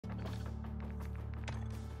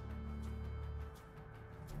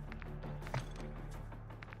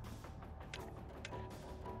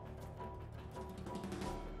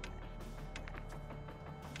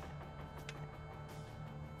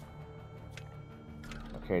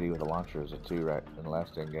KD with a launcher is a 2 right in the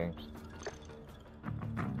last 10 games.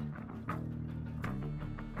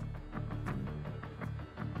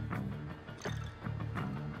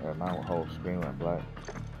 Yeah, my whole screen went black.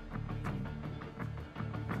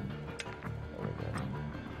 There we go.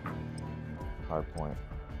 Hard point.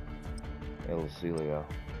 El Celio.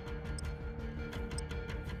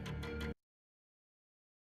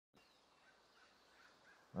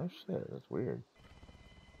 Oh shit, that's weird.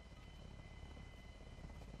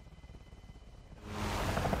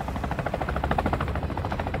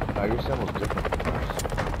 Oh, your symbol's different from ours.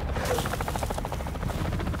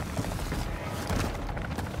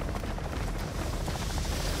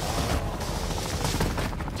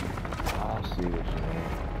 Oh, I see what you mean.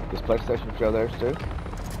 Does PlayStation show theirs too?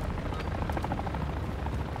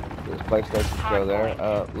 Does PlayStation show their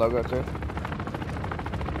logo too?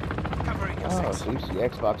 Oh, so you see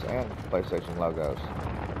Xbox and PlayStation logos.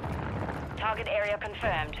 Target area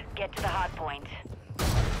confirmed. Get to the hard point.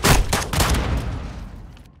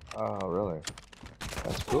 Oh, really?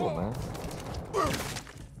 That's cool, man.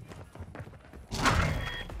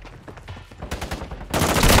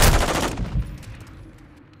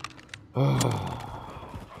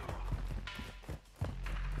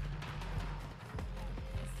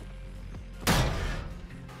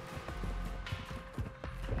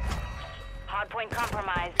 Hardpoint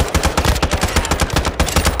compromised.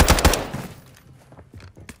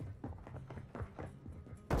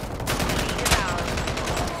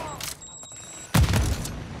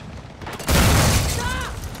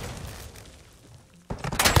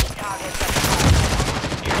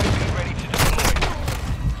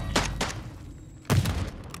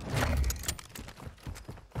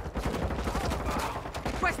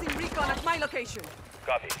 Requesting recon at my location.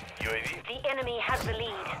 Copy. UAV. The enemy has the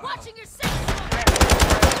lead. Watching your six.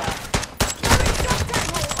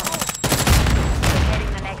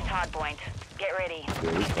 Hitting the next hardpoint. Get ready.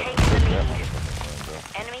 We've taken the lead.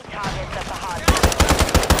 Enemy targets at the hardpoint.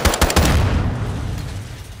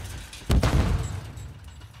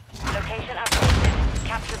 Location updated.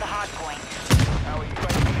 Capture the hardpoint. Our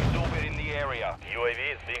UAV is orbiting the area. UAV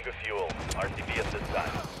is being a fuel. RTB at this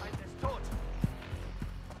time.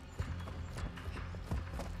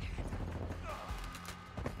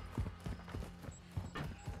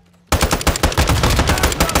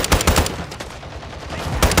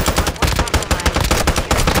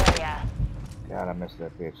 God, I missed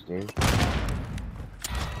that bitch, dude.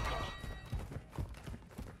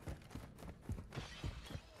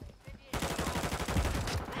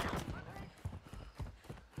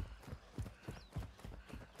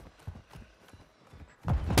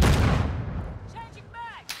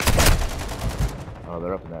 Oh,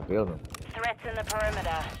 they're up in that building. Threats in the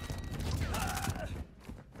perimeter.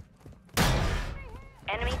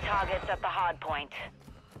 Enemy targets at the hardpoint.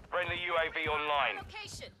 Friendly UAV online.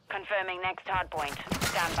 Confirming next hardpoint.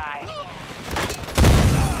 Stand by.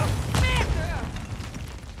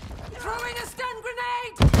 Throwing a stun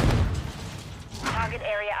grenade! Target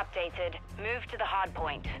area updated. Move to the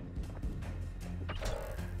hardpoint.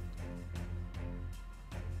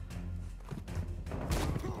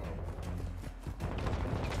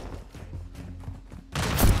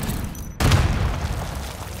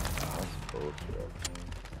 That's bullshit.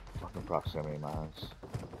 Fucking proximity mines.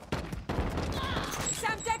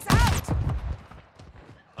 Semtex out!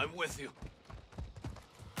 I'm with you.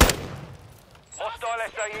 Hostile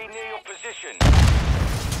SAE near your position.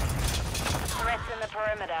 Threats in the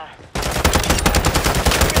perimeter.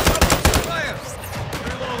 Fire!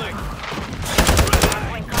 Reloading.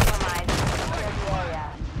 Hardpoint compromised. Secure the area.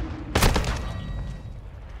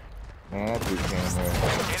 Man, that dude came there.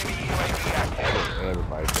 Enemy UAV active.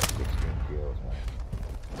 Everybody got 16 kills, man.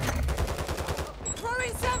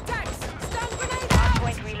 Throwing Semtex! Stun grenade out!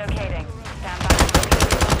 Hardpoint relocating. Stand by.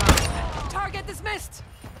 Target dismissed!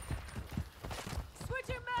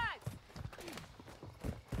 Switching mags!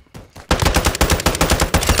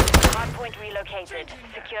 Hardpoint relocated.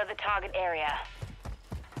 Secure the target area.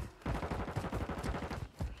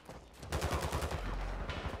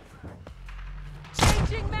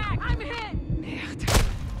 Changing mag! I'm hit! Merde.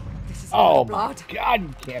 This is Oh blood. my god,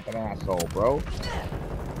 you camping asshole, bro.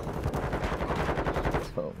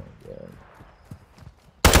 Oh my god.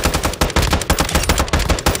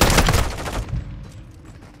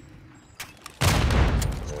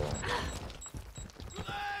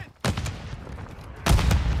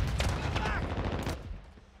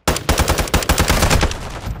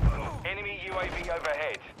 Enemy UAV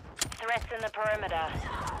overhead. Threats in the perimeter.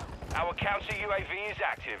 Our counter UAV is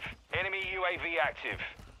active. Enemy UAV active.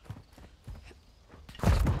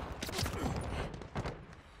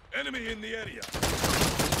 Enemy in the area.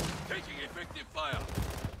 Taking effective fire.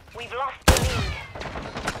 We've lost the lead.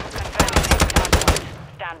 Confirming next hardpoint.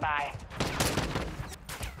 Stand by.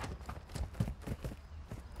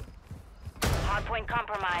 Hardpoint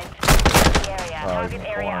compromised. The area. Target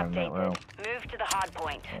area updated. Move to the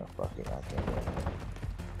hardpoint. Oh, fuck it, I can't do it.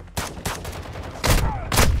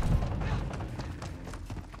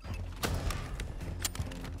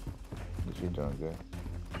 You're doing good.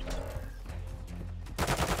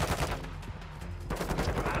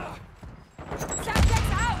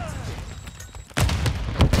 Subjects out!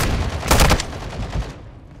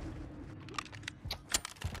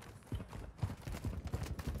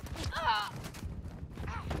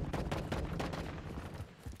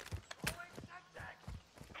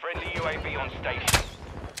 Friendly UAV on station.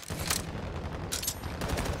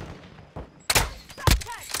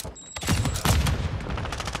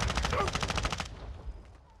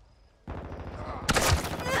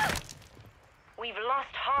 We've lost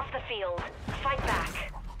half the field. Fight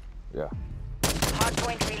back. Yeah.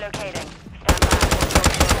 Hardpoint relocating.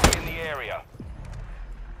 Stand by. In the area.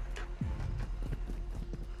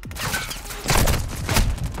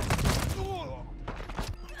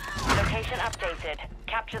 Location updated.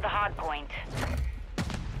 Capture the hardpoint.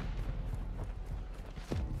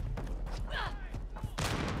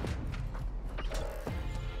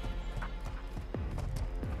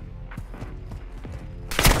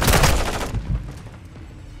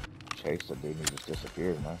 Chase the dude and he just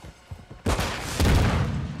disappeared, man.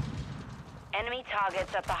 Enemy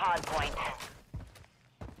targets at the hardpoint.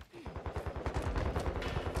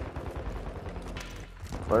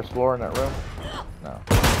 First floor in that room? No.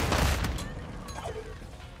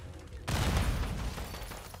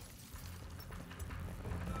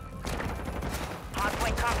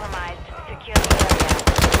 Hardpoint compromised. Secure the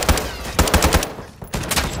area.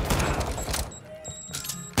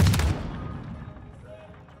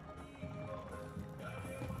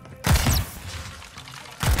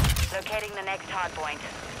 Locating the next hardpoint.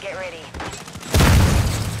 Get ready.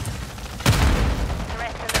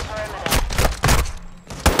 Threats in the perimeter.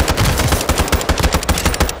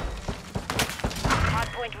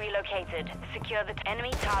 Hardpoint relocated. Secure the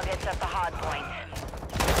enemy targets at the hardpoint.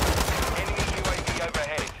 Enemy UAV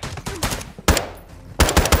overhead.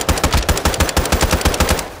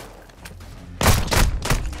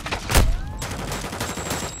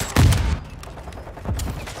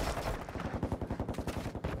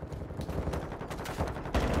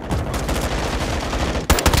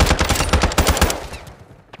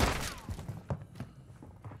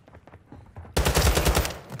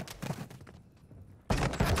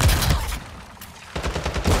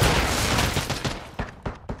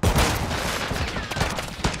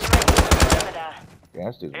 Yeah,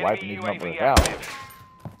 this dude's Enemy wiping these UAV motherfuckers out. active.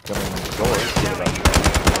 Coming in the door. Enemy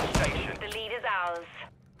UAV on station. The lead is ours.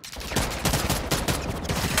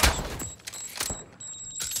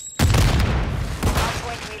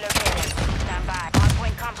 Hardpoint relocated. Stand by.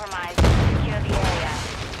 Hardpoint compromised. Secure the area.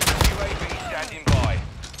 UAV standing by.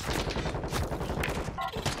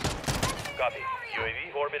 Copy.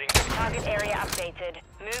 UAV orbiting. Target area updated.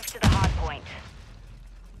 Move to the hardpoint.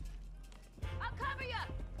 I'll cover you!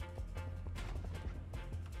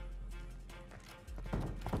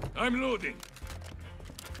 I'm loading.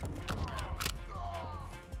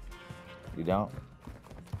 You don't?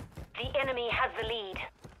 The enemy has the lead.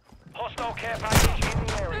 Hostile care package in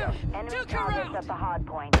the area. Enemy Duke targets around. at the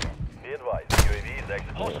hardpoint. Be advised, UAV is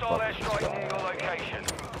exiting. Hostile fucking airstrike God. near your location.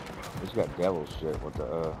 He's got devil shit with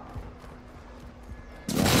the,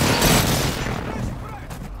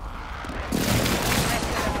 Threats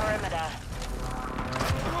in the perimeter.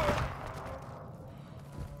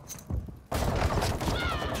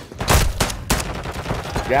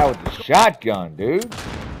 guy with the shotgun, dude.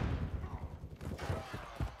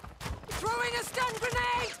 Throwing a stun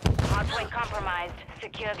grenade! Hardpoint compromised.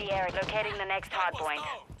 Secure the area. Locating the next hardpoint.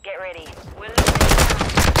 Get ready. We'll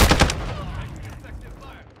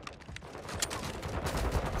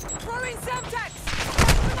Throwing Semtex!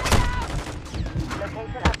 Stun grenade out!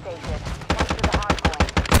 Location updated. Capture the hardpoint.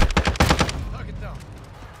 Target down.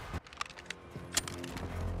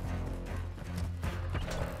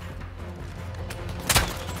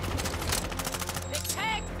 They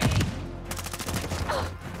tagged me!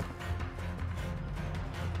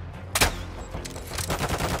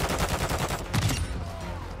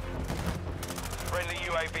 Friendly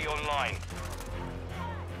UAV online.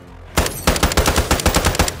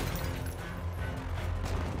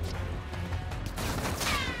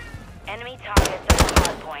 Enemy targets at the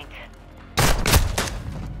hardpoint.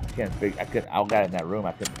 I got in that room,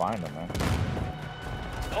 I couldn't find him, man.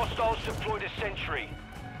 Hostiles deployed a sentry.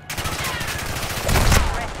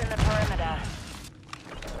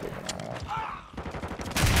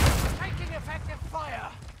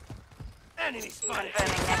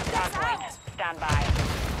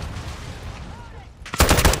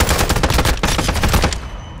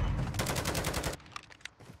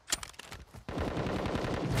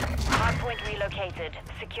 relocated.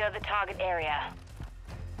 Secure the target area.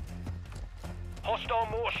 Hostile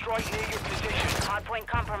mortar strike near your position. Hardpoint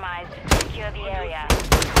compromised. Secure the area.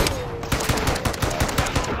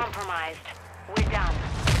 Compromised. We're done.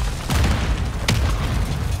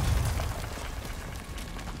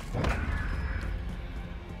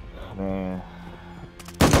 Man,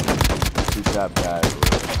 two top guys were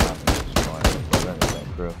destroying it, but they're in the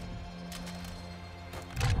same crew.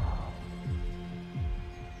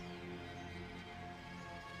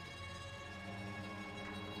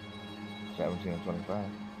 $17 and $25.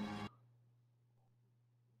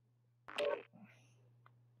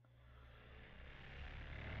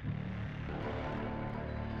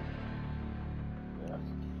 Yeah.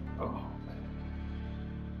 Oh man.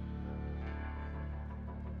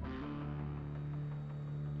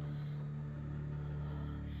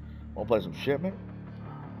 Wanna play some Shipment?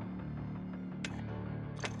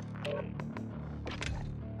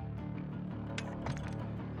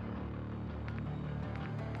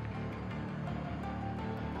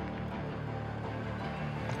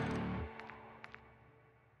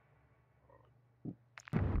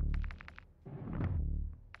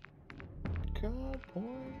 God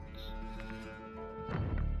points.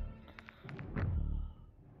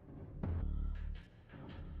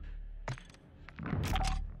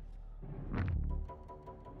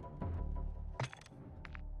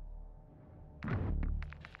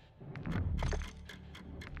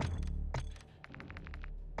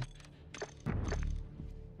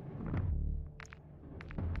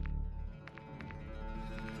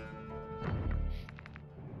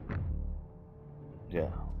 Yeah.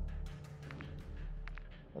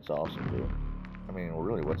 That's awesome, dude. I mean, well,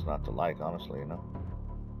 really, what's not to like, honestly, you know?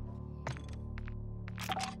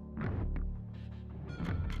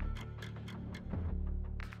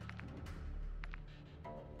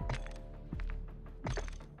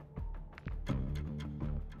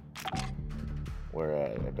 Where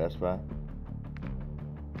at Best Buy?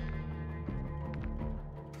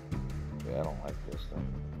 Yeah, I don't like this thing.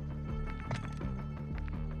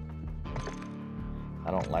 I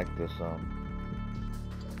don't like this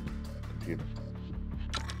computer.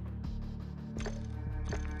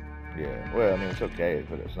 Yeah, well, I mean, it's okay,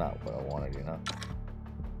 but it's not what I wanted, you know?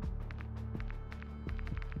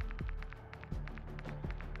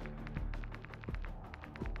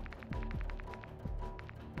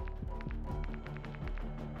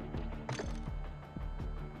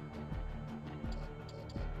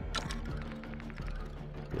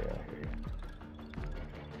 Yeah, I hear you.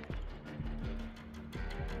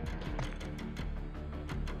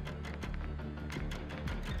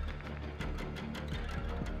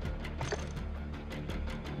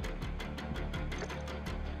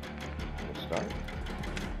 Start.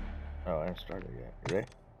 Oh, I haven't started yet. You ready?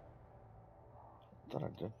 I thought I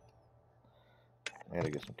did. I had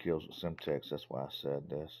to get some kills with Simtex, that's why I said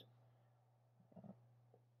this.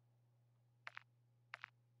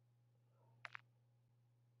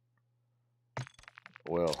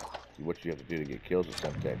 Well, what you have to do to get kills with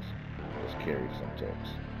Simtex is carry Simtex.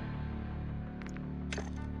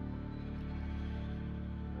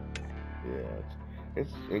 Yeah,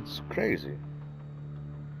 it's crazy.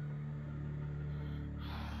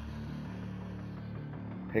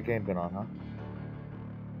 Hick ain't been on, huh?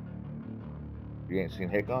 You ain't seen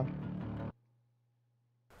Hick on?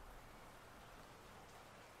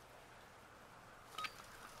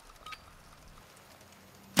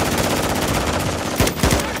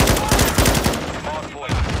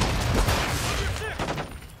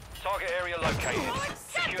 Target area located.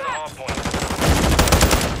 Secure the hard point.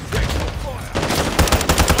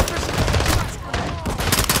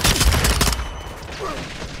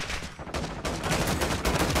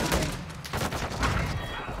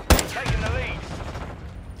 Taking the lead.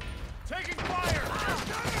 Taking fire!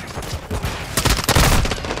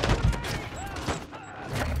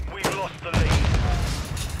 We've lost the lead.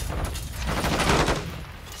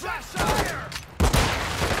 Flash fire!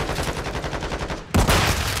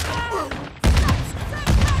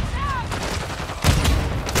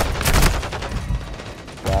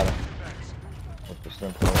 Got him. With the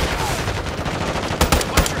simple.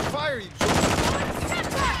 Watch your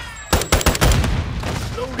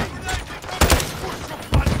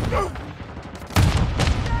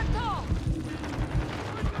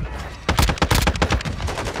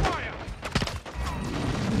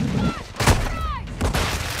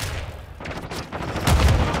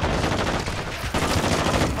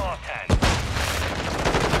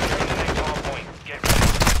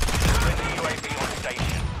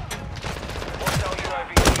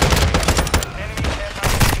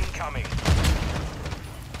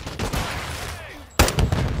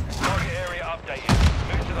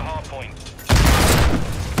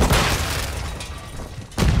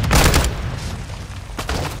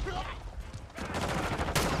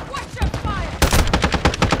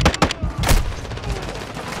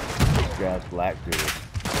nice black dude.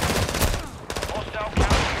 Hostile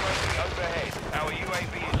counter UAV overhead. Our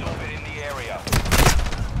UAV is orbiting the area.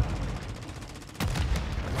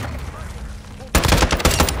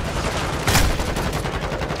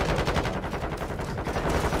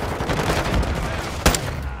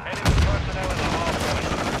 Enemy personnel in the hard point.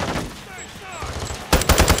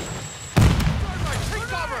 Take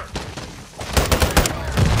cover!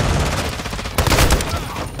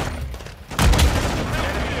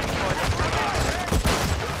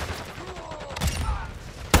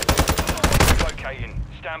 Locating.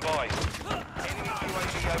 Stand by. Enemy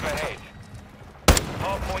UAV overhead.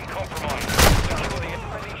 Hard point compromised. Secure the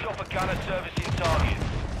friendly chopper gunner servicing target.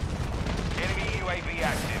 Enemy UAV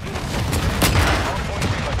active. Hard point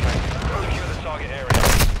relocated. Secure the target area.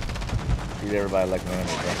 Treat everybody like an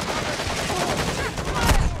enemy, bro.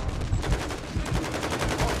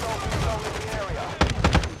 Hostile missile in the area.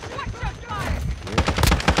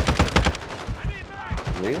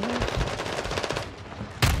 Really?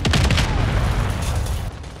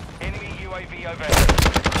 Enemy UAV overhead.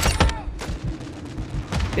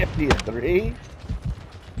 50-3?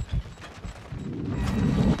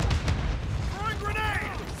 Throwing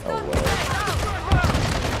grenade! Oh well.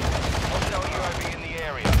 Hostile UAV in the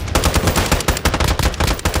area.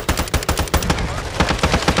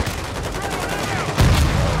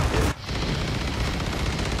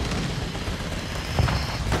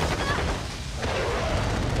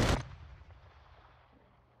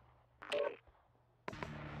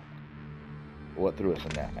 What threw us in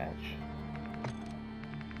that match?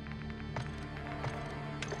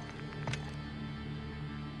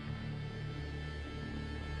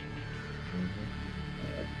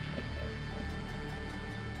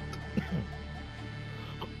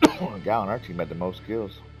 A guy on our team had the most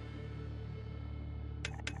kills.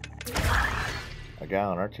 A guy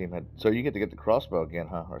on our team had. So you get to get the crossbow again,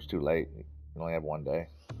 huh? Or it's too late. You only have one day.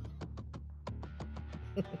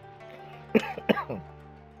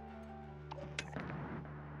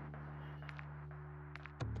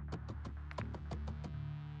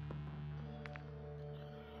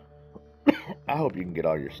 I hope you can get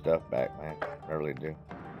all your stuff back, man. I really do.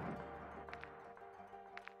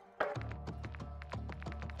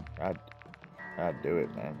 I'd do it,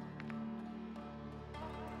 man.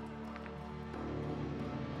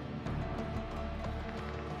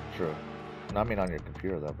 True. No, I mean on your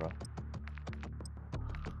computer, though, bro.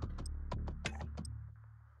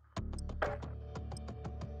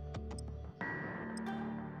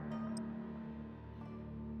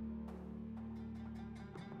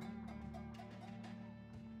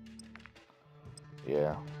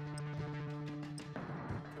 Yeah.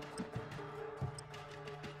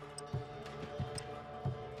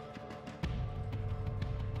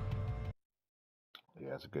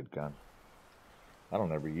 Yeah, it's a good gun. I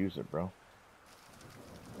don't ever use it, bro.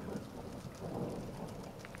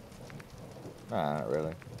 Nah, not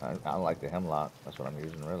really. I like the Hemlock. That's what I'm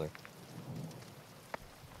using, really.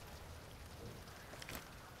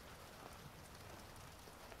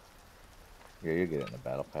 Yeah, you get it in the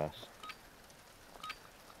battle pass.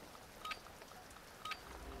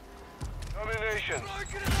 Domination.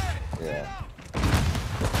 Yeah.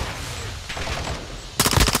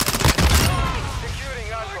 Securing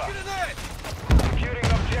Alpha. Securing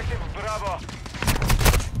objective Bravo.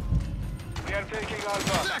 We are taking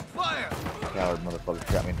Alpha. Back fire! Coward motherfucker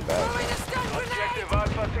shot me in the back. Objective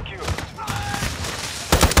Alpha secure.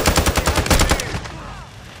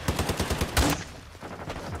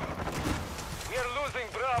 We are losing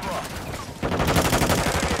Bravo.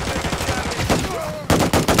 Enemy is taking Charlie.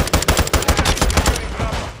 Securing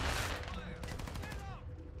Bravo.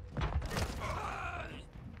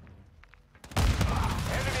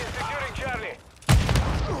 Enemy is securing Charlie.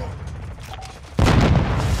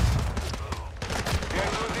 We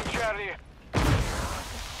are losing Charlie.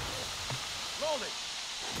 Loading!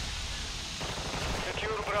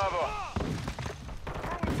 Secure Bravo.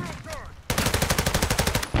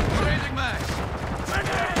 Changing max!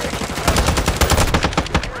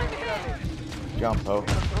 Jump, ho.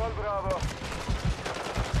 Control Bravo.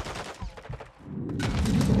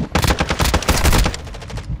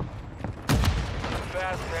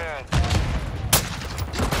 Fast hand.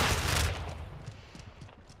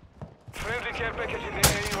 Friendly care package in the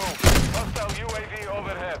AO. Hostile UAV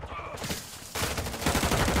overhead.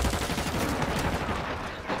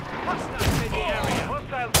 Hostiles in the area.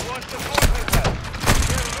 Hostiles launch support missile.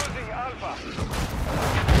 We are losing Alpha.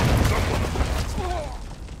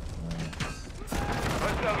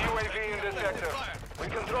 Hostile UAV in the sector. We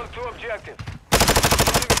control 2 objectives.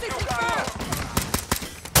 Losing 2 Alpha.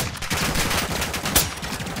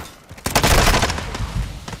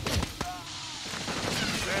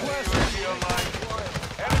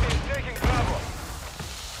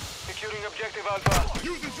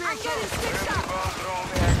 I'm getting stitched up! Bomb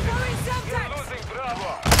drone active. Throwing You're Semtex! losing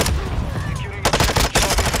Bravo. Securing objective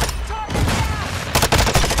Charlie. Target down!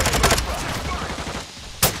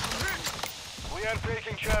 We are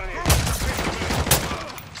taking Charlie.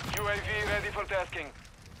 UAV ready for tasking.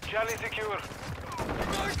 Charlie secure.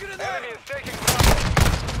 Enemy is taking Bravo.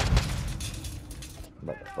 I'm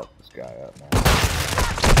about to fuck this guy up, man.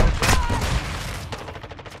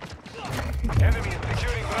 Enemy is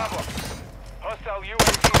securing Bravo. Hostile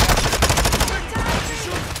UAV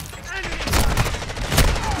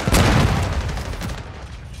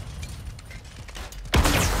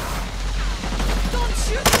Don't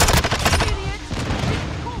shoot me, idiot!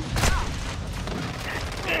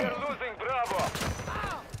 We are losing Bravo.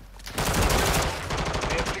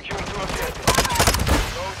 We have secured 2 objectives.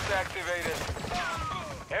 Ghost activated.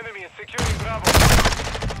 Enemy is securing Bravo.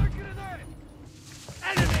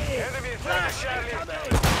 Enemy is taking Charlie.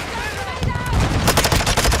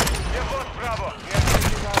 We have lost Bravo. We are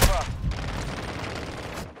taking Alpha.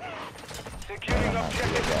 Securing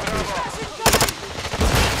objective Bravo.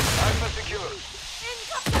 Alpha secure.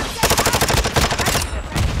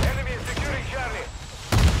 Enemy is securing Charlie.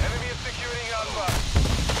 Enemy is securing Alpha.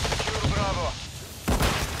 Secure Bravo.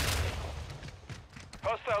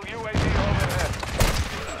 Hostile UAV overhead.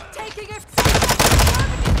 Taking a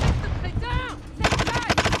target down! Take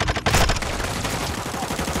back!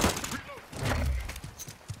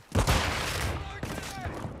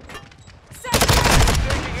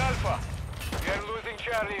 Taking Alpha. We are losing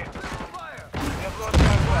Charlie. We have lost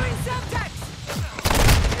Alpha. Throwing Semtex!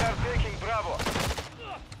 We are taking Bravo.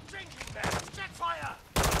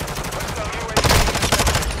 Hostile UAV.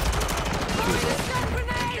 Throwing a stun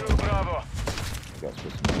grenade! Secure Bravo. You guys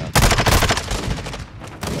put some down.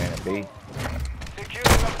 Plan B.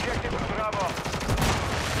 Securing objective Bravo.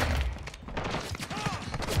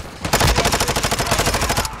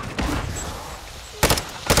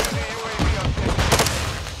 Enemy UAV objective.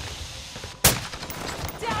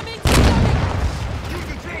 Damn it!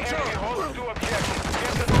 Enemy holds 2 objectives.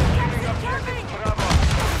 Get the securing objective Bravo.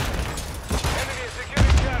 Enemy is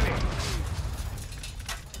securing Charlie.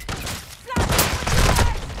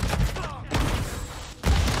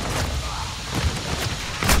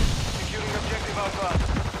 Securing objective Alpha.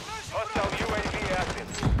 Hostile UAV active.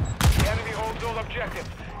 The enemy holds all objectives.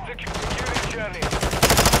 Securing Charlie. We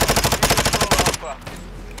control Alpha.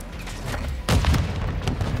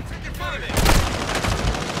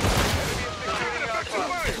 Enemy is securing Alpha.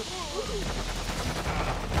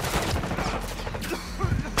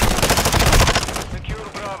 Secure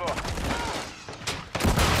Bravo.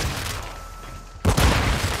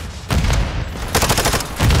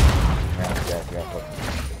 Man, got fucking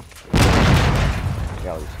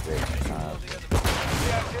Kelly's bitch. We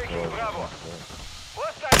are taking Bravo.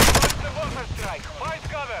 Hostile launch the mortar strike. Find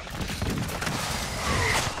cover.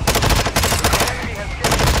 Enemy has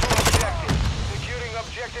captured 2 objectives. Securing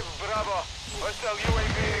objective Bravo. Hostile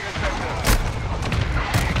UAV intercepted.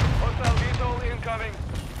 Hostile VTOL incoming.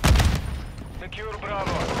 Secure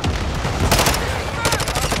Bravo.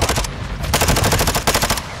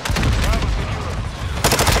 Bravo secure.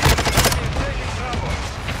 Enemy is taking Bravo.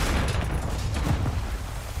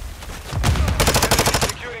 Enemy is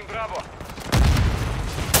securing Bravo.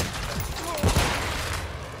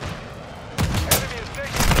 Enemy is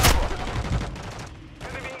taking Bravo.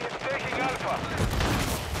 Enemy is taking Alpha.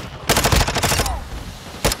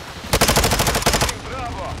 Taking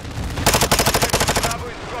Bravo. Objective Bravo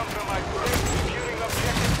is compromised. Securing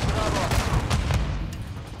objective Bravo.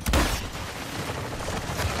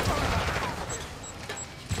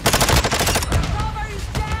 Cover is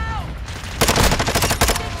down!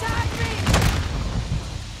 Attack me!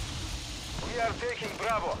 We are taking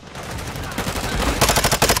Bravo.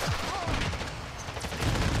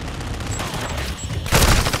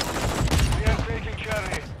 We are taking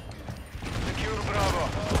Charlie. Secure Bravo.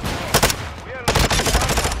 We are losing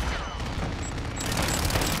Alpha.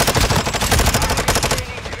 Enemy is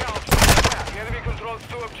gaining ground. The enemy controls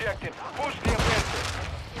 2 objectives. Push the offensive.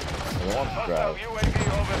 The one Hostile drive. UAV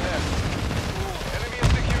overhead. Enemy is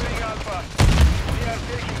securing Alpha. We are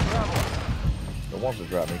taking Bravo. The ones that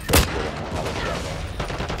drive me crazy. I don't know how to drive them.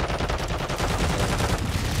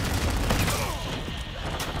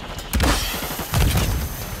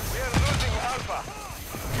 We are losing Alpha.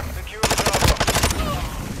 Secure Bravo.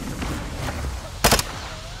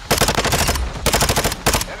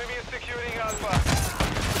 Enemy is securing Alpha.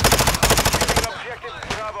 Securing objective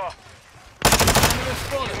Bravo.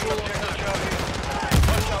 Securing objective Charlie.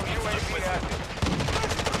 Hostile UAV active.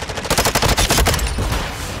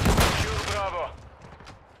 Secure Bravo.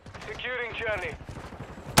 Securing Charlie.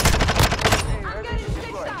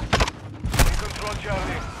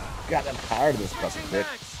 tired of this fucking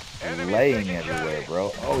bitch laying everywhere,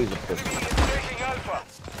 bro. Always a pussy. Enemy is taking Alpha.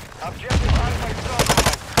 Objective Alpha is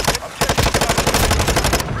compromised. Objective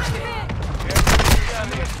I'm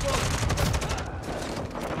hit!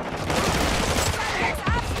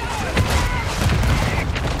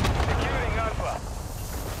 securing Alpha.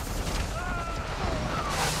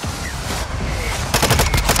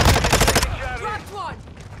 Dropped one!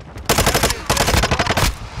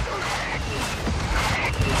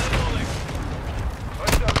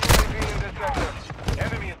 Hostile UAV in this sector.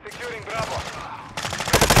 Enemy is securing Bravo.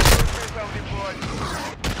 Missile deployed.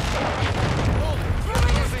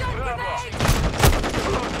 Throwing a Losing stun Bravo. grenade!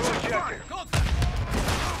 Close to objective.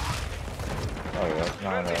 Oh yeah, it's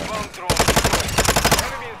not Friendly bomb drone deployed.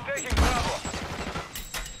 Enemy is taking Bravo.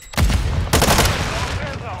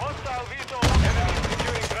 There's a hostile VTOL. Enemy is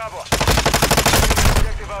securing Bravo.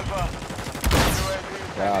 Objective Alpha. UAV is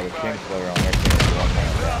wow, the standing King by. Slayer on their team is one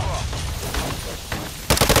man down. Bravo.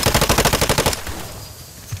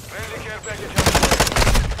 Friendly care package on the way.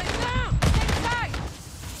 Stay down! Stay tight!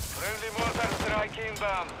 Friendly mortar strike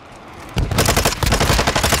inbound.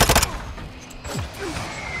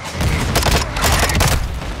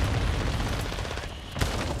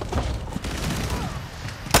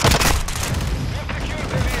 We've secured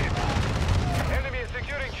the lead. Enemy is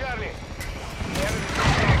securing Charlie. The enemy is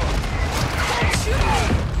Bravo. Shoot me!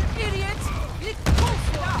 You idiot! You close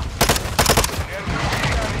now! The enemy is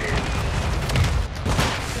Charlie.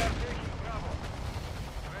 We are taking Bravo.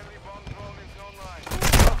 Friendly bomb drone is online.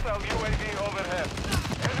 Hostile UAV overhead.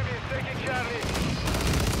 Enemy is taking Charlie.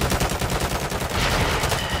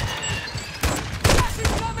 Gas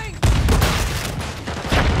is coming!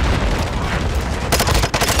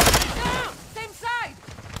 Down! Same side!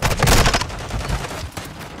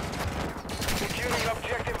 Securing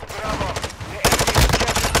objective Bravo. The enemy has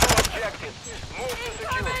captured all objectives. Move to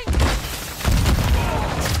secure. Incoming!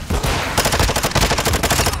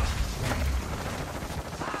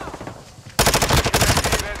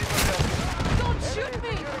 UAV ready for testing. Don't shoot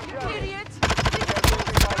me! You idiot!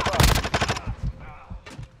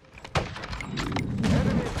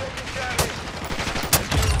 Enemy is taking Charlie.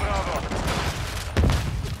 Secure Bravo.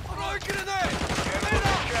 Throwing grenade! Get to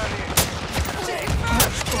Charlie.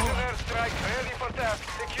 Precision airstrike ready for task.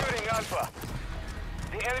 Securing Alpha.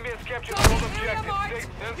 The enemy has captured all objectives. Stay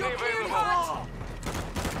sentry available.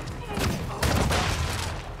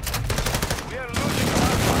 We are losing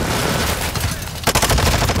Alpha.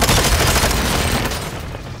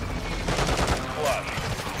 Flush.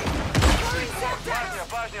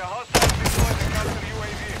 Важня, hostile deployed the counter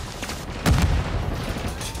UAV.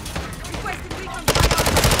 Requesting recon fire!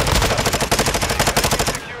 Enemy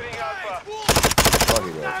securing Alpha. Fuck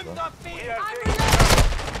it, guys, bro. We are I'm taking reloading!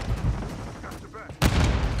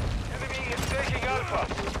 Enemy is taking Alpha.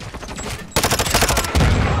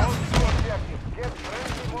 Hold to objective. Get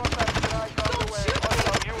friendly mortar strike on the Don't way. shoot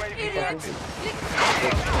Hostile me! UAV Idiot! active.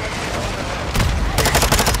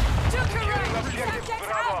 Took her Securing right! objective Subject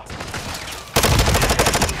Bravo. out!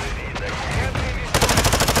 Entry destroyed.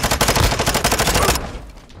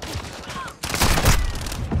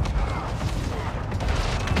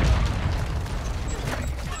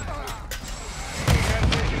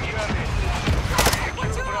 Taking Charlie.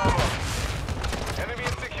 Secure Bravo. Enemy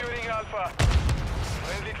is securing Alpha.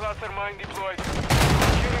 Friendly cluster mine deployed.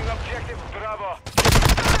 Securing objective Bravo.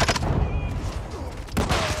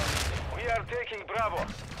 We are taking Bravo.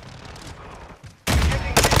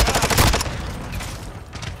 Getting hit hard.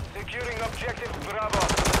 Securing objective Bravo.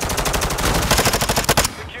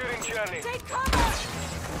 Securing Charlie. Take cover!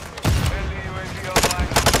 Friendly UAV online.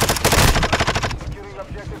 Securing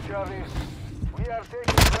objective Charlie. We are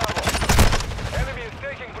taking Bravo. Enemy is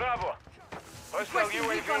taking Bravo. Hostile Requesting UAV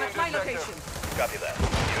recon in at this my sector. location. Copy that.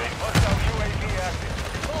 Hostile UAV active.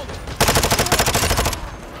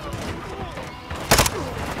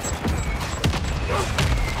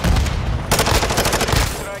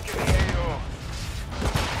 Strike in the AO.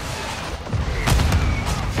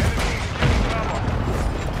 Enemy securing Bravo.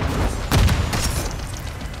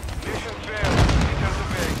 Mission failed. Return to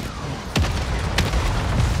base.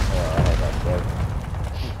 Oh, I had that bug.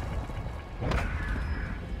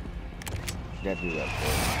 Can't do that,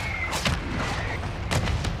 bro.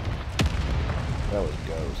 That was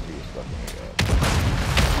Ghost. He was fucking me up.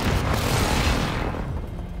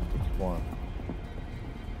 51.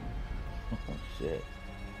 Oh, shit.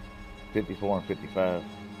 54 and 55.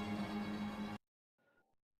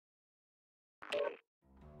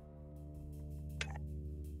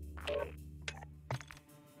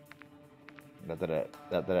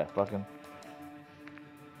 After that fucking.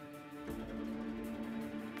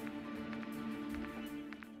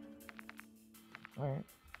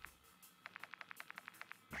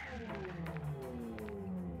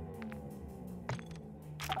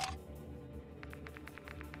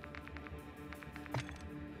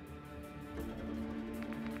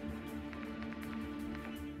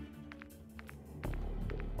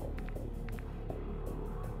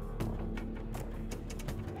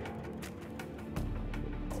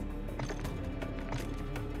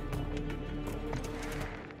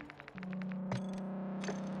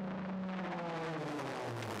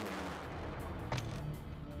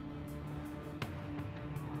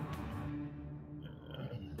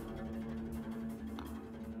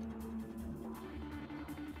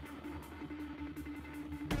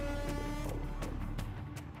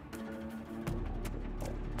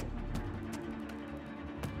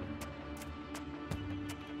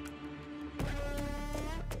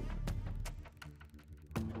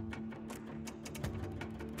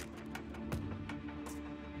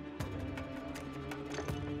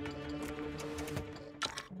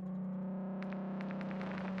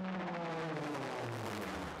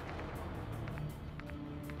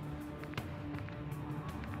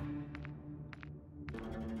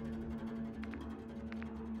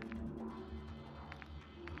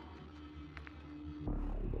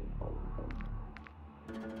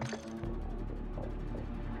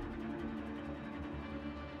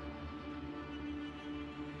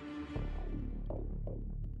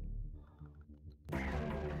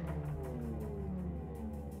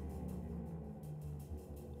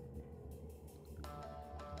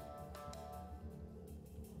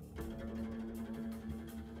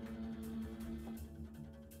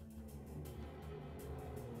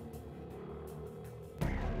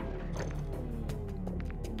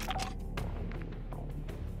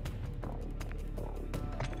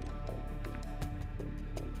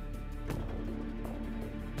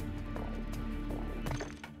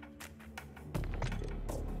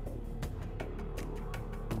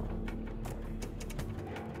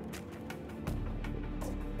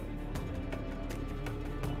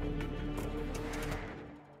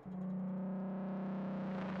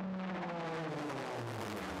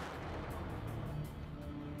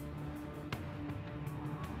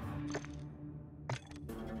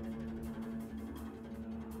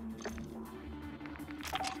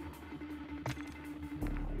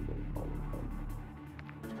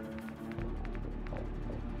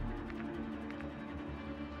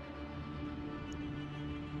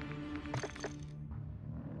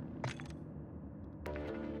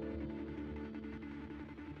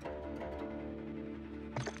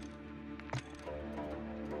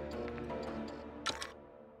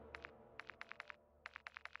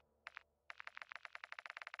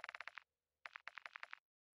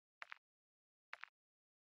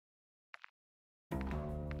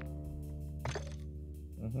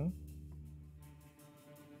 Mm-hmm.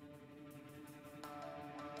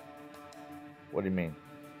 What do you mean?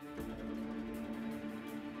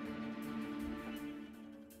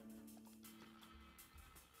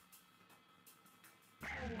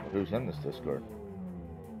 Who's in this Discord?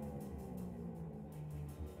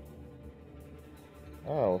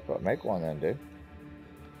 Oh, make one then, dude.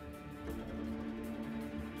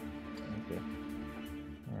 Okay.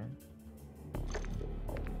 Alright.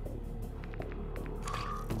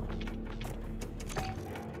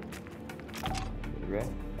 You ready?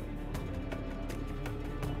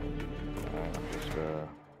 Alright, I'm just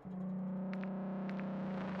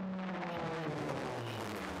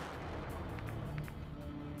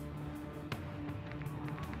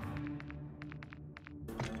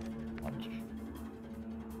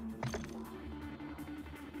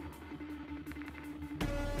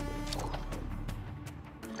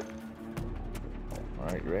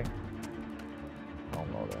Alright, you ready? I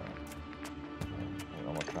don't know that. I'm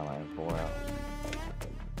gonna try my M4 out.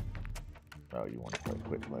 Oh, you want to play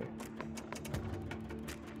quick play?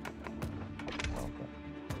 Okay.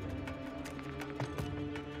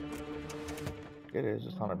 It is.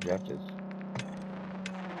 It's on objectives.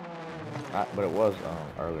 But it was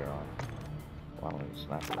earlier on. Well, I don't need a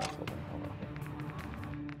sniper rifle then. Hold on.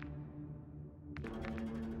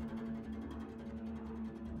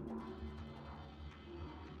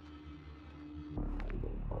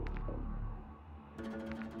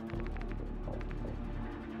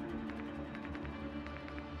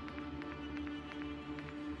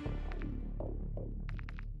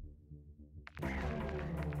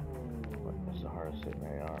 What's the hardest hitting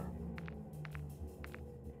AR?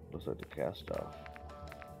 Looks like the cast off.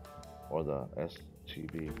 Or the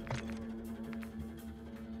STB.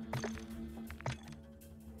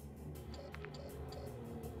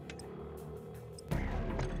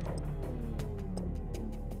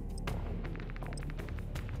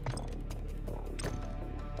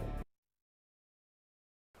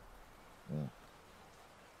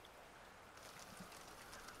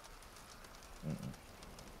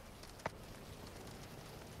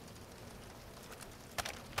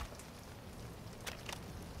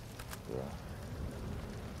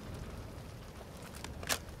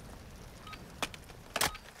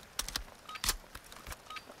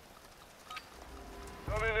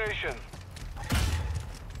 Domination.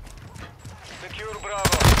 Secure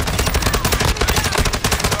Bravo.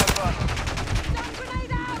 Stun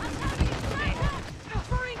grenade out!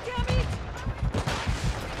 Throwing damage!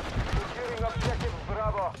 Securing objective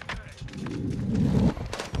Bravo.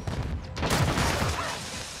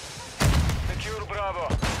 Secure Bravo.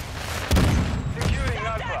 Securing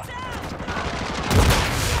Alpha.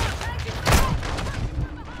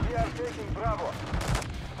 We are taking Bravo.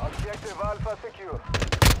 Objective Alpha secure.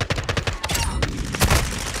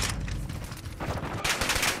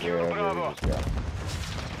 Secure Bravo.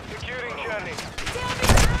 Securing Charlie.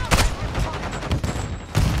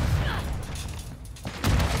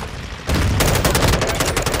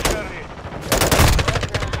 Charlie.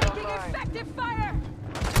 Taking effective fire!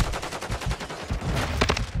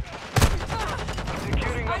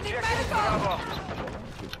 Securing I need objective medical! Bravo.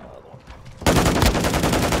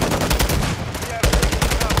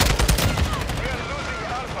 We are losing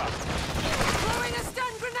Alpha. Throwing a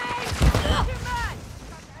stun grenade!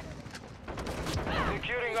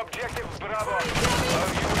 Securing objective Bravo.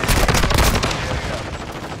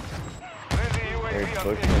 There's UAV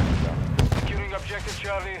pushing on it down. Securing objective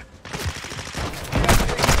Charlie.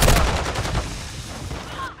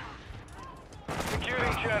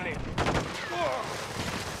 Securing Charlie.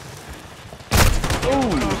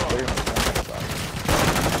 Securing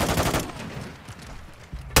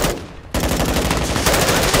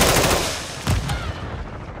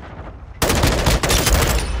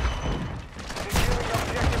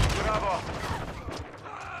objective Bravo.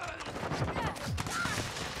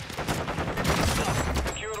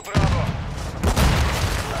 Secure Bravo.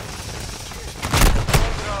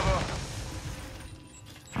 Bravo.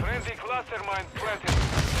 Friendly cluster mine planted.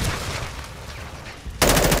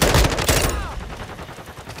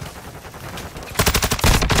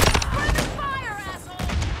 Fire, asshole!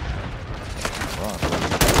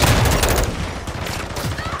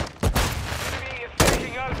 Enemy is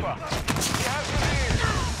taking Alpha. We have to leave.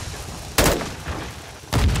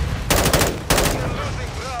 We are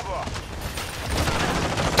losing Bravo.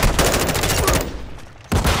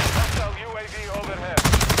 Hostile UAV overhead.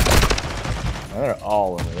 They're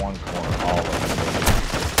all in one corner, all of them.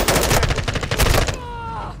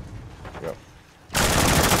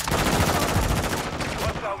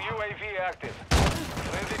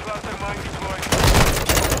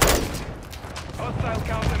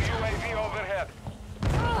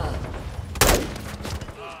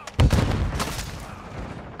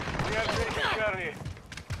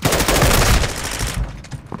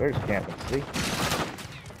 There's camping, see?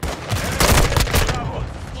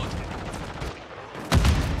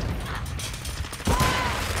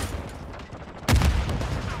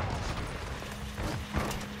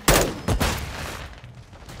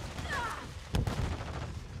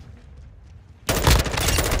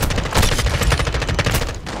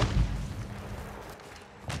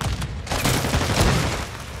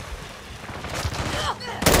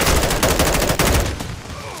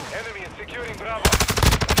 Enemy is securing Bravo.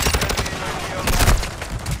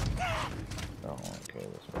 Oh, okay,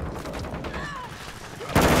 this one.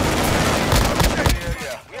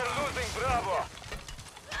 Area. We are losing Bravo.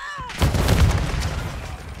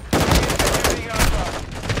 Securing Alpha.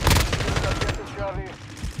 Objective Charlie.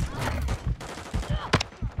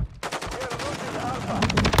 We are losing Alpha.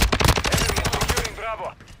 Enemy is securing Bravo.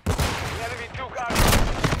 The enemy took Alpha.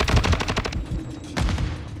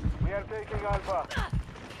 We are taking Alpha.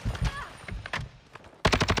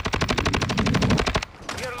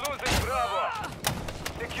 We are losing Bravo.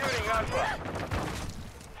 Securing Alpha.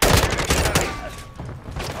 Securing Charlie.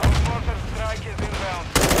 Our mortar strike is inbound.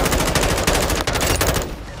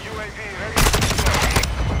 UAV ready to deploy.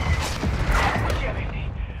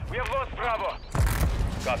 We have lost Bravo.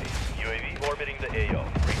 Copy. UAV orbiting the AO.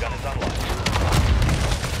 Recon is online.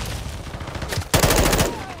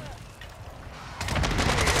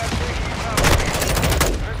 We are taking Bravo.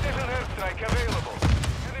 Precision airstrike available.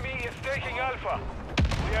 Enemy is taking Alpha.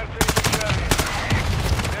 We are taking Charlie.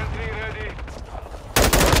 Sentry ready.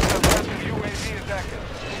 UAV is active.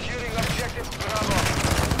 Securing objective Bravo.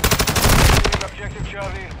 Securing objective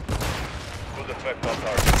Charlie. Good effect on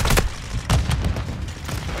target.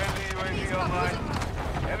 Friendly UAV online.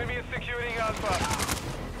 Enemy is securing Alpha.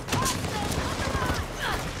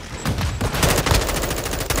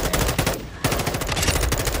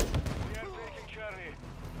 We are taking Charlie.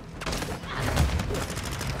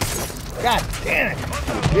 God damn it!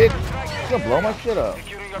 Bitch! You're gonna blow my shit up.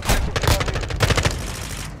 Securing objective Charlie.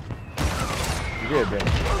 You did, didn't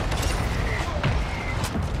you?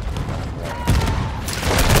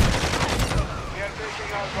 We are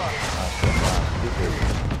taking Alpha. Stupid.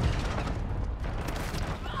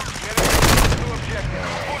 Two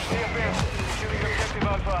objectives. Push the advance. Securing objective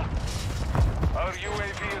Alpha. Our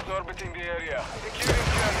UAV is orbiting the area. Securing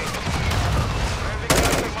Charlie. Friendly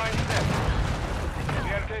cluster mine set. We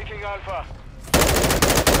are taking Alpha.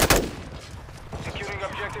 Securing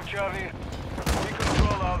objective Charlie. We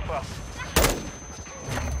control Alpha.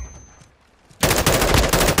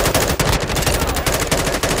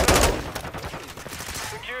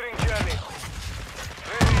 Securing Charlie.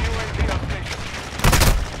 Ready UAV on station.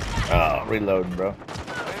 Oh, reloading, bro.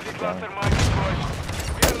 Friendly cluster mine deployed.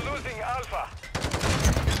 We are losing Alpha.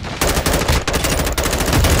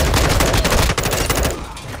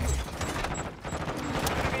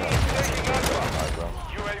 Enemy is taking Alpha. Alright, bro.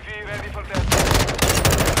 UAV ready for test.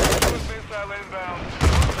 Cruise missile inbound.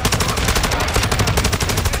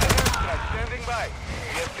 Standing by.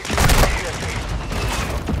 Yes, securing objective.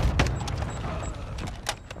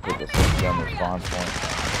 Put the six gun respawn point.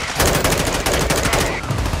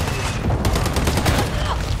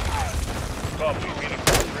 Copy. Phoenix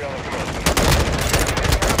 3 on approach.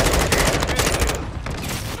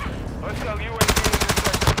 Hostile UAV in this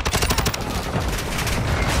sector.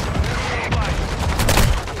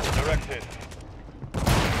 Direct hit.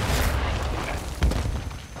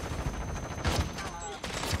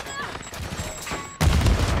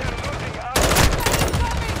 We are losing Alpha.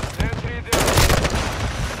 Sentry down.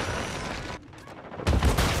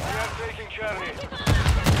 We are taking Charlie.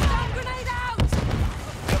 Grenade out!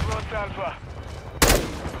 We have lost Alpha.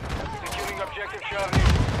 Securing objective Charlie.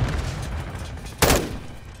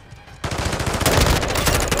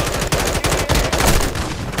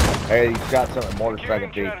 Hey, you shot something more than second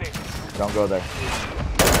Securing feet. Charlie. Don't go there.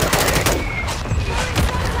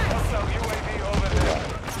 Hostile UAV over there.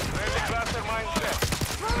 Friendly cluster mine set.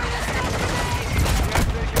 We are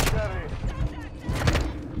taking Charlie.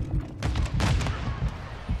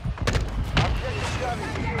 Objective Charlie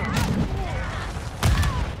secure.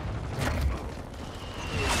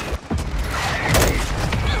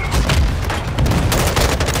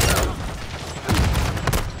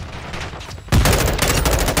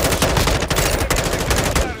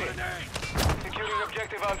 Securing objective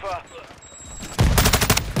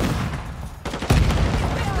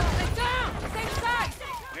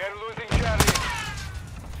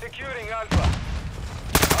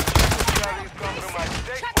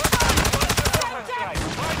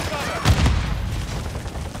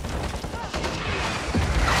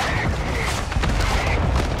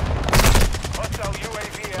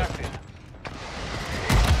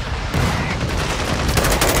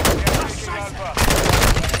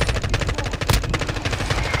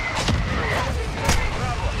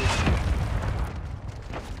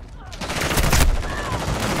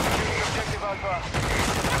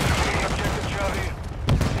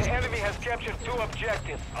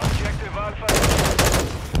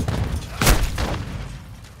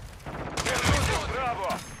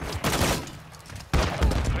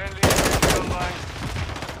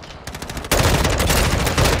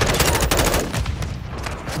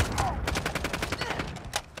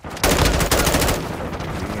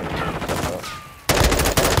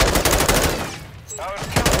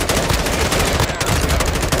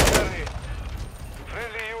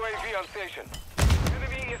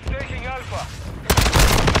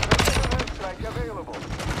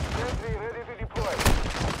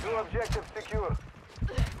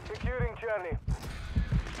Charlie.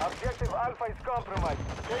 Objective Alpha is compromised.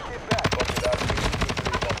 Take it back. Copy that.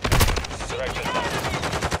 Direction.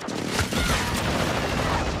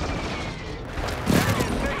 Enemy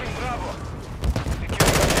is taking Bravo.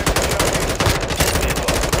 Secure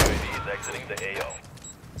UAV is exiting the AO.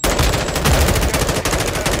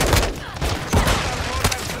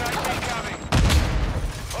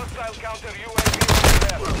 hostile counter UAV on the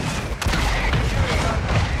left.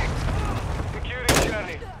 Securing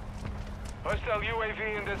Charlie. Hostile UAV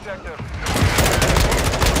in this sector.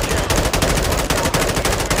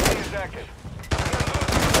 UAV is active.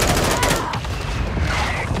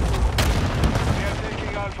 We are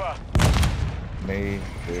taking Alpha. Me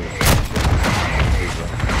too.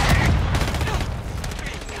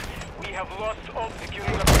 We have lost all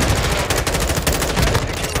securing objective.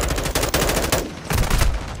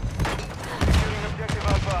 Securing objective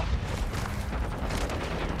Alpha.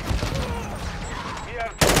 We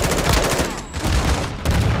are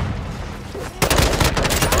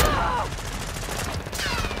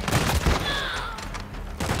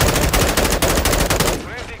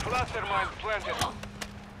friendly cluster mines planted.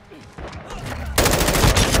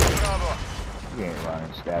 Bravo. You ain't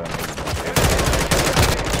running, stabbing me.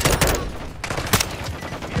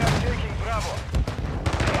 We are taking Bravo.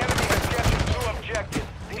 The enemy has captured two objectives.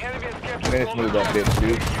 The enemy has captured Man, let's move that bitch,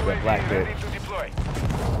 dude. That black bitch. ready to deploy.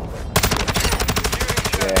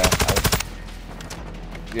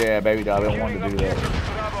 Yeah, baby doll, I don't want to do that.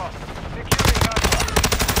 Bravo. Securing Alpha.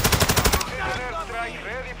 Precision airstrike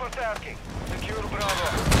ready for tasking. Secure Bravo.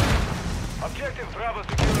 Objective Bravo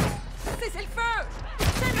secure. C'est le feu!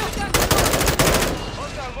 C'est le feu!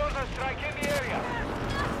 Hostile mortar strike in the area.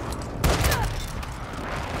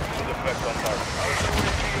 Effect on target.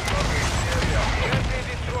 Enemy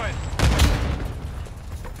destroyed.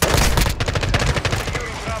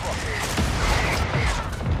 Securing Bravo.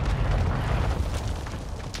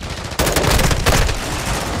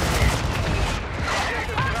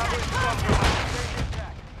 Objective Bravo is compromised. Take it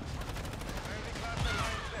back. Friendly cluster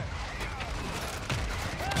mine set.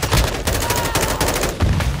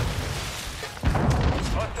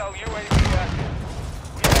 Hostile UAV active.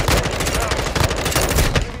 We are taking Bravo.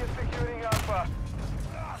 Enemy is securing Alpha.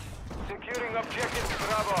 Securing objective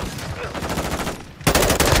Bravo.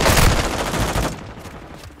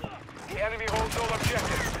 The enemy holds all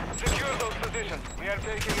objectives. Secure those positions. We are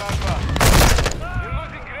taking Alpha. You're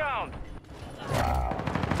losing ground.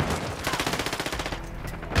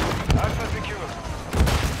 Alpha secure.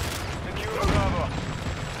 Secure Bravo.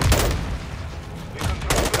 We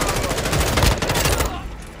control Bravo.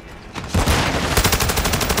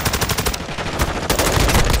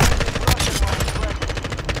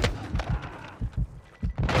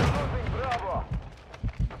 Losing Bravo.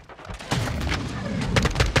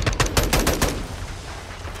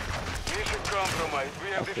 Mission compromised. We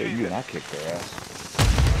have Okay, defeated. you and I kicked their ass.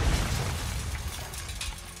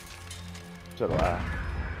 So do I.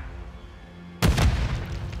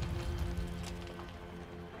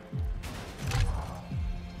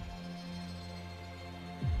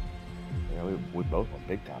 Yeah, we both went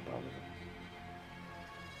big time, probably.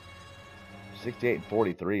 68 and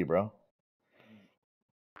 43, bro.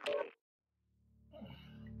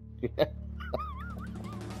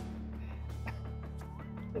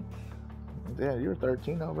 Yeah, you were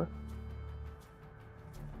 13 over.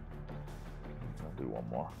 I'll do one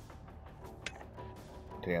more.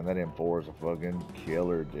 Damn, that M4 is a fucking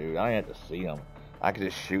killer, dude. I ain't have to see him. I could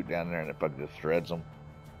just shoot down there and it fucking just shreds them.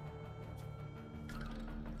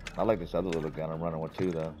 I like this other little gun I'm running with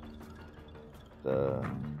too, though. The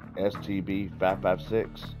STB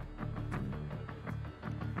 556.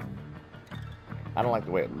 I don't like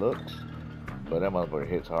the way it looks, but that motherfucker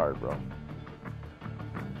hits hard, bro.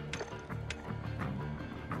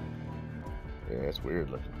 Yeah, it's weird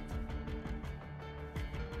looking.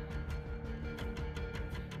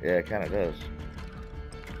 Yeah, it kind of does.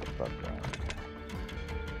 Fuck around.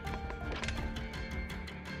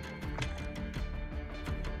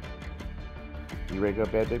 You ready to go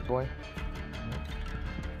to bed, big boy?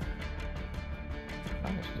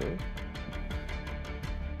 Nice, dude.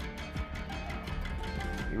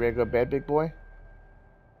 You ready to go to bed, big boy?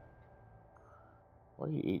 What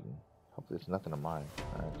are you eating? Hopefully it's nothing of mine.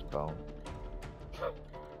 Alright, it's bone.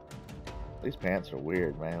 These pants are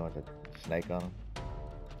weird, man, with a snake on them.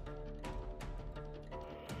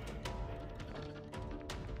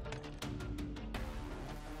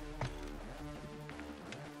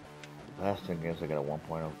 Last 10 games I got a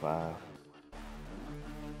 1.05.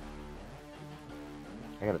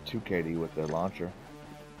 I got a 2 KD with the launcher.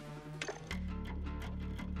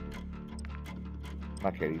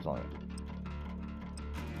 My KD's only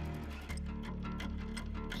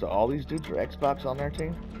So all these dudes are Xbox on their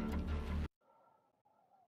team?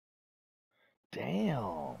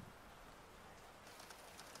 Damn.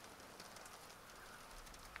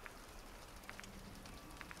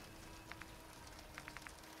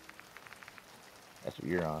 That's what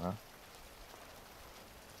you're on, huh?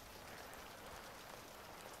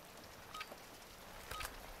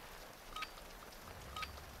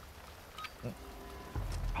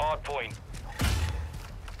 Hard point.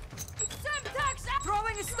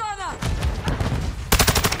 Throwing a stunner!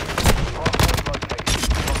 Hard point located.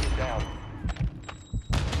 Lock it down.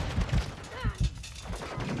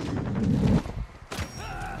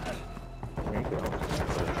 There you go.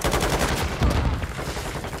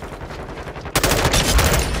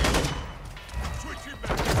 Switch it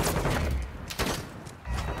back.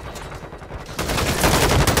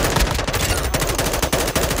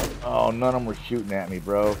 Oh, none of them were shooting at me,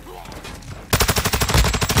 bro. Lead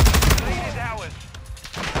is ours.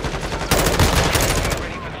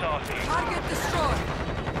 Ready for tasking. Target destroyed!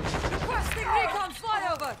 Requesting recon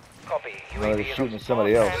flyover! Copy. No, they're shooting at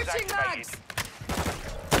somebody else. Switching mags!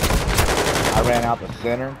 I ran out the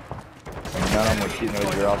center, and none of them were shooting at me.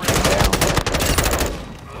 They're all shooting down.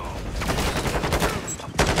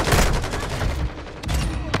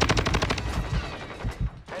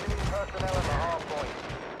 Enemy personnel at the hard point.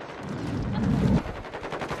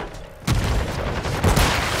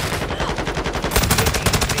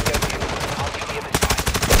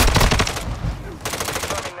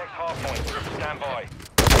 Confirming next hard point. Stand by.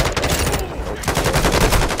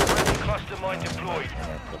 Friendly cluster mine deployed.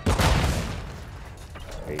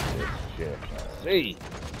 Hate this shit. See?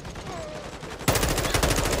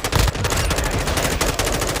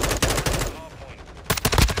 Hard point.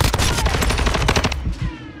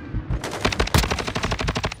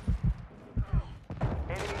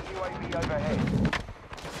 Enemy UAV overhead.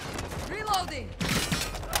 Reloading!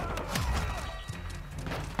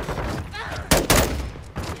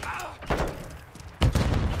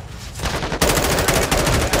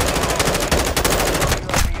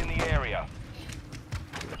 UAV in the area.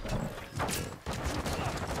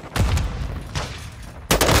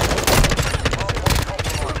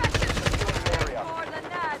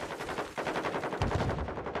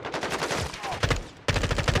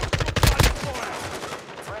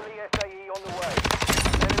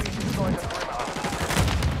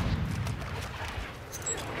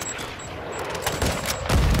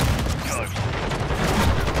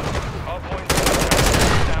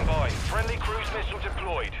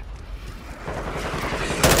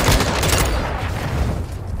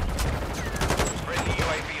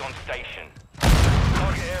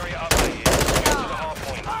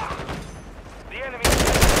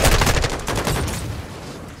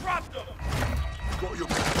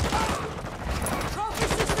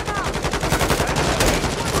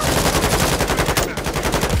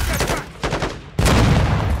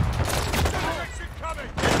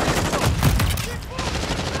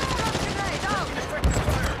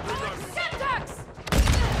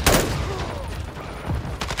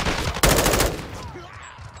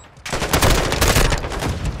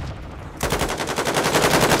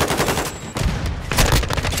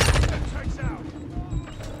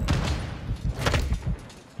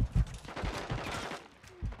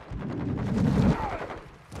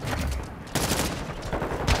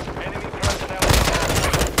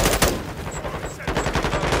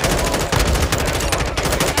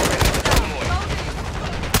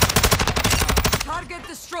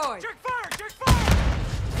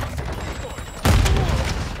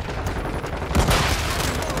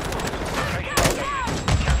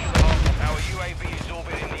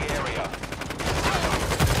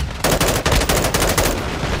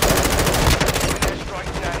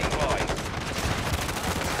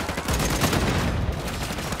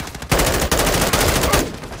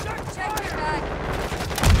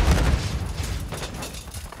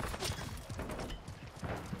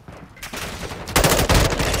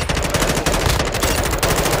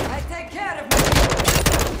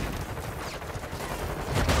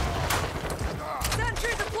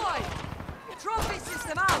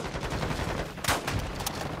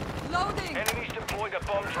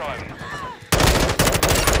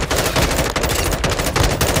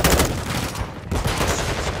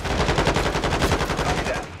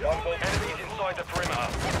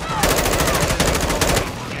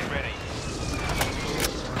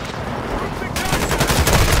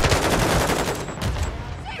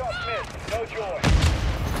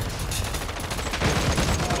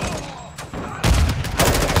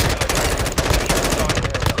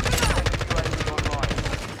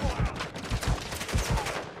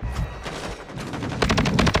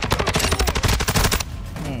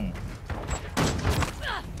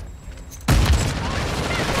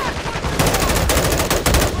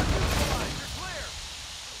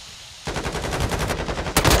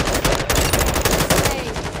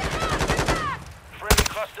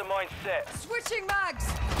 line set. Switching mags.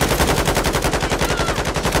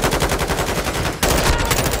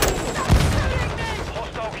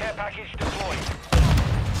 Hostile care package deployed.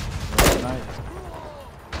 Nice.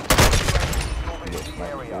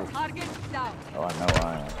 Target down. Oh, I know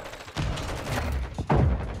I am.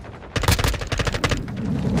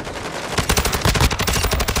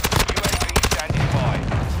 UAV standing by.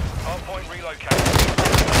 Hardpoint relocated.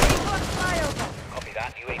 Flyover. Copy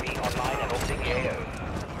that. UAV online and orbiting the AO.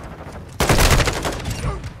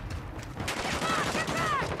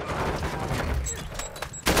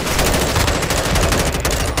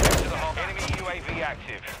 Enemy UAV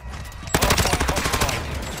active. Hardpoint compromised.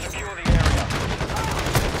 Secure the area.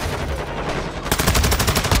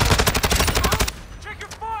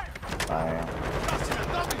 Taking fire! I am. Tossing a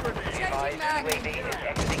dummy grenade! Changing mag. UAV is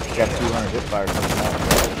exiting the Got AO. 200 hit fire coming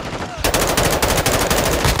out.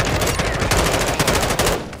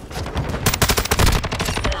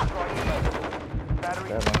 Battery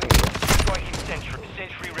That clear. monkey. Striking sentry.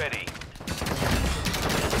 Sentry ready.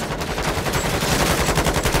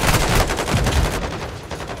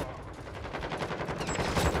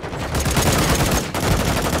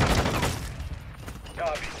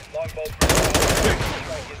 Copy. Longbow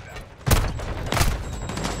strike inbound.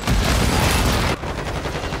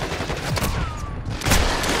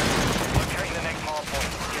 Locating the next hardpoint.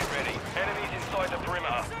 Get ready. Enemies inside the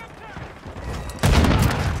perimeter.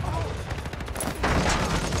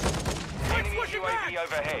 Enemy UAV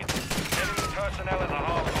overhead. Enemy personnel at the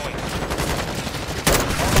hardpoint.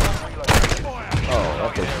 Hardpoint relocated. Oh,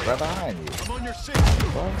 that is right behind you. I'm on your six.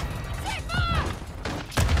 What?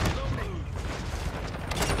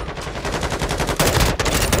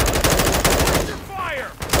 Your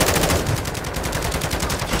fire!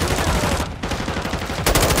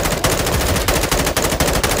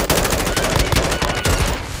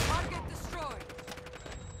 Target destroyed.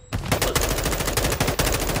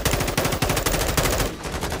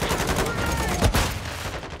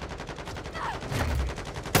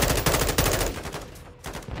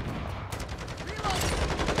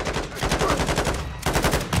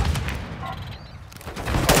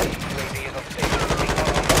 UAV is on station.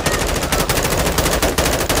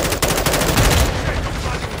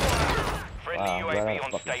 Friendly Wow, UAV right on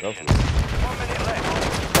out fucking station. trophy. 1 minute left.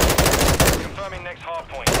 Confirming next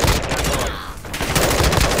hardpoint.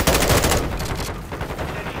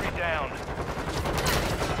 Sentry down.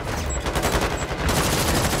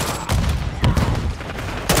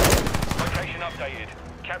 Location updated.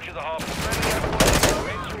 Capture the hardpoint. Friendly airborne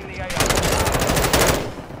entering the AO.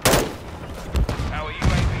 Our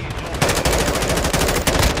UAV is orbiting the area.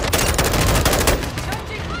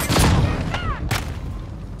 Changing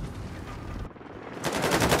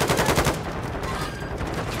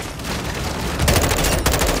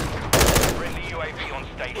Friendly UAV on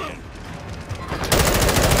station.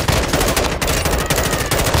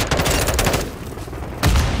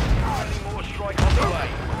 Friendly mortar strike on the way.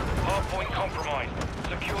 Hardpoint compromised.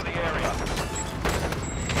 Secure the area.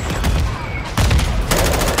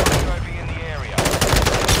 UAV in the area.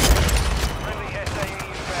 Friendly SAE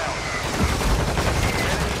inbound.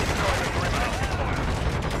 Enemy inside the perimeter.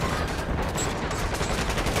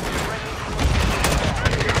 Friendly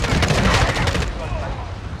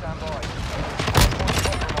stand by. Hardpoint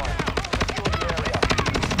compromised. Secure the area.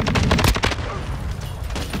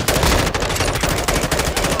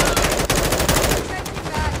 changing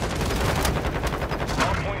mag.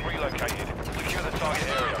 Hardpoint relocated. Secure the target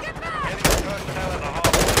area. Enemy personnel at the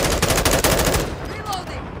hardpoint.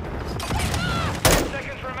 Reloading. 10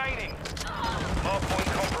 seconds remaining. Hardpoint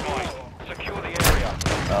compromised. Secure the area.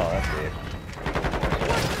 Oh, that's it.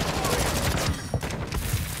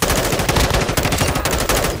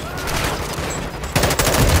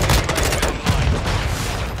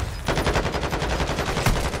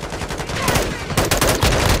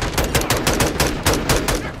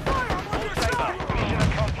 Mission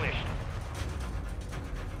accomplished.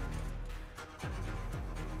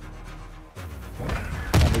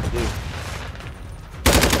 Let me see.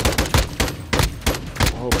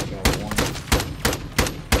 Oh, I got one.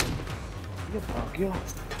 Get punk, yo.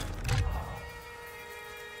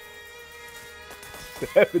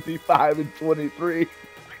 75 and 23.